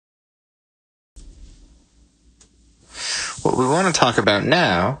What we want to talk about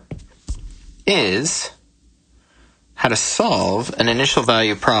now is how to solve an initial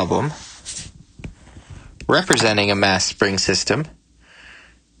value problem representing a mass spring system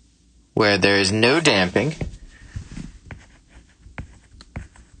where there is no damping,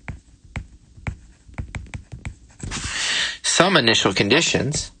 some initial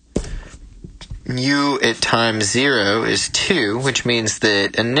conditions. U at time 0 is 2, which means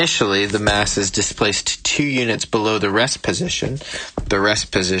that initially the mass is displaced 2 units below the rest position. The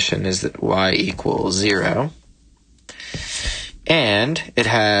rest position is that y equals 0. And it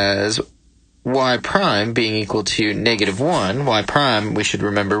has y prime being equal to negative 1. Y prime, we should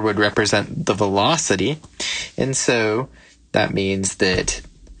remember, would represent the velocity. And so that means that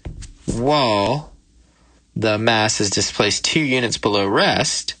while the mass is displaced 2 units below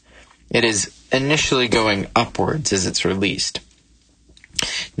rest, it is initially going upwards as it's released.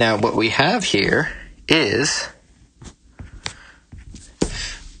 Now, what we have here is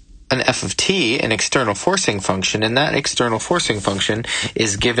an f of t, an external forcing function, and that external forcing function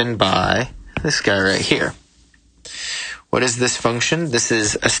is given by this guy right here. What is this function? This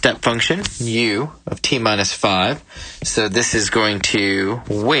is a step function, u of t minus 5. So this is going to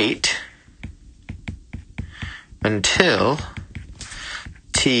wait until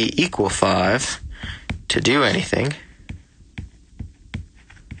t equal 5 to do anything.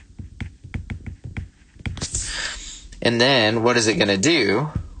 And then what is it going to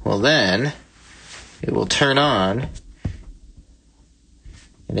do? Well, then it will turn on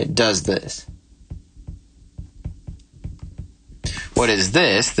and it does this. What is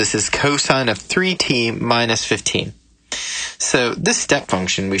this? This is cosine of 3t minus 15. So this step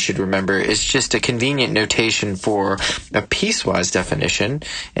function, we should remember, is just a convenient notation for a piecewise definition.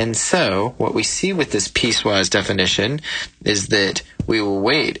 And so what we see with this piecewise definition is that we will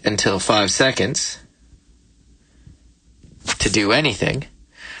wait until 5 seconds to do anything.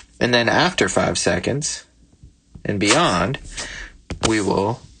 And then after 5 seconds and beyond, we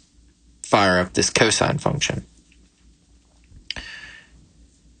will fire up this cosine function.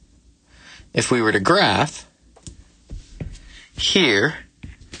 If we were to graph, here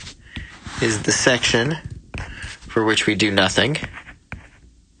is the section for which we do nothing.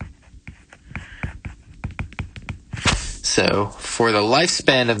 So for the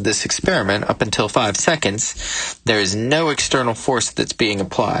lifespan of this experiment, up until 5 seconds, there is no external force that's being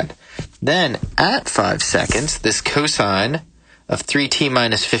applied. Then at 5 seconds, this cosine of 3t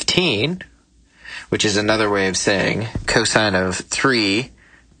minus 15, which is another way of saying cosine of 3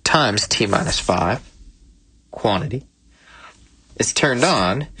 times t minus 5, quantity, is turned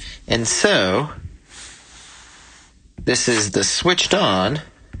on, and so this is the switched on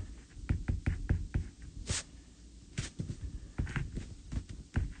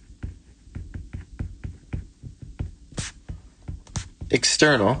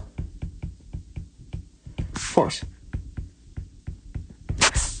external force.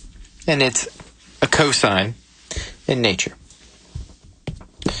 And it's a cosine in nature.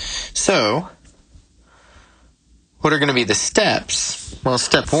 So what are going to be the steps? Well,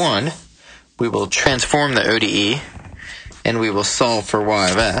 step 1, we will transform the ODE and we will solve for y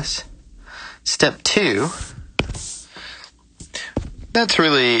of s. Step 2, that's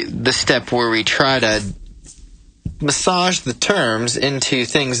really the step where we try to massage the terms into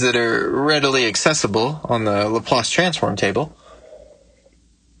things that are readily accessible on the Laplace transform table.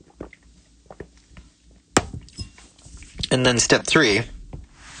 And then step 3,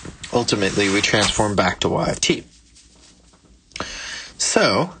 ultimately we transform back to y of t.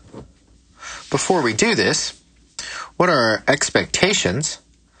 So, before we do this, what are our expectations?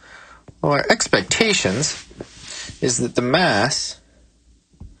 Well, our expectations is that the mass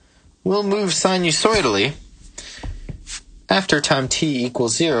will move sinusoidally after time t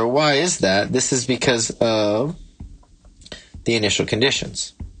equals 0. Why is that? This is because of the initial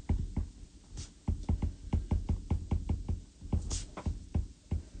conditions.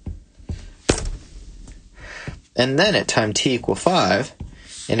 And then at time t equal 5,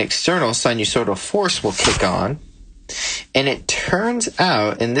 an external sinusoidal force will kick on. And it turns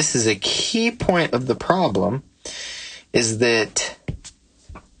out, and this is a key point of the problem, is that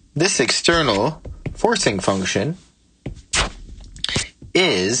this external forcing function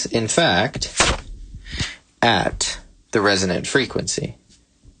is, in fact, at the resonant frequency.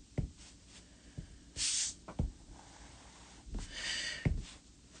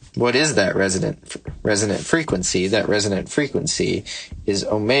 What is that resonant frequency? That resonant frequency is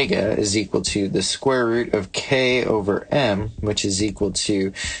omega is equal to the square root of k over m, which is equal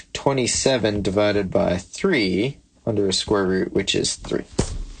to 27 divided by 3 under a square root, which is 3.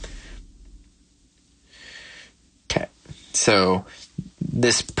 Okay. So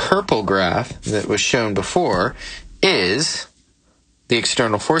this purple graph that was shown before is the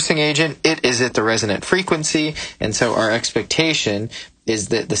external forcing agent. It is at the resonant frequency, and so our expectation is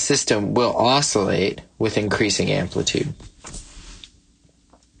that the system will oscillate with increasing amplitude.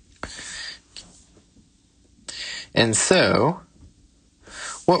 And so,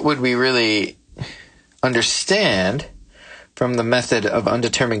 what would we really understand from the method of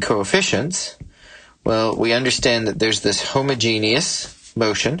undetermined coefficients? Well, we understand that there's this homogeneous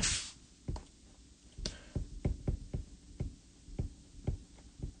motion,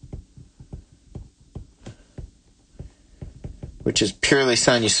 which is purely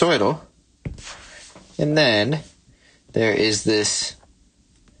sinusoidal, and then there is this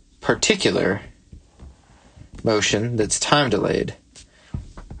particular motion that's time delayed.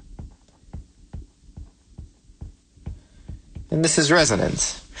 And this is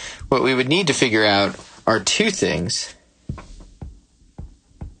resonance. What we would need to figure out are two things.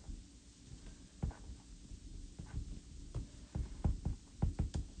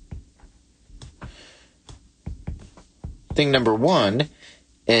 Thing number one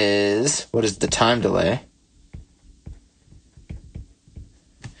is, what is the time delay?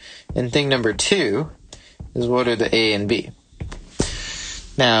 And thing number two is, what are the A and B?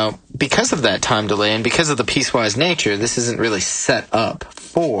 Now, because of that time delay and because of the piecewise nature, this isn't really set up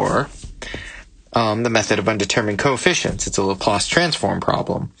for the method of undetermined coefficients. It's a Laplace transform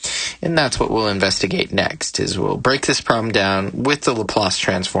problem. And that's what we'll investigate next, is we'll break this problem down with the Laplace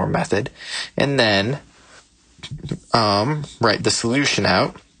transform method and then write the solution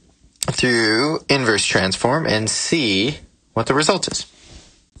out through inverse transform and see what the result is.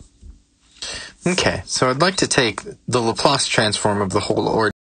 Okay, so I'd like to take the Laplace transform of the whole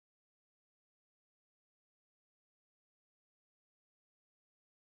order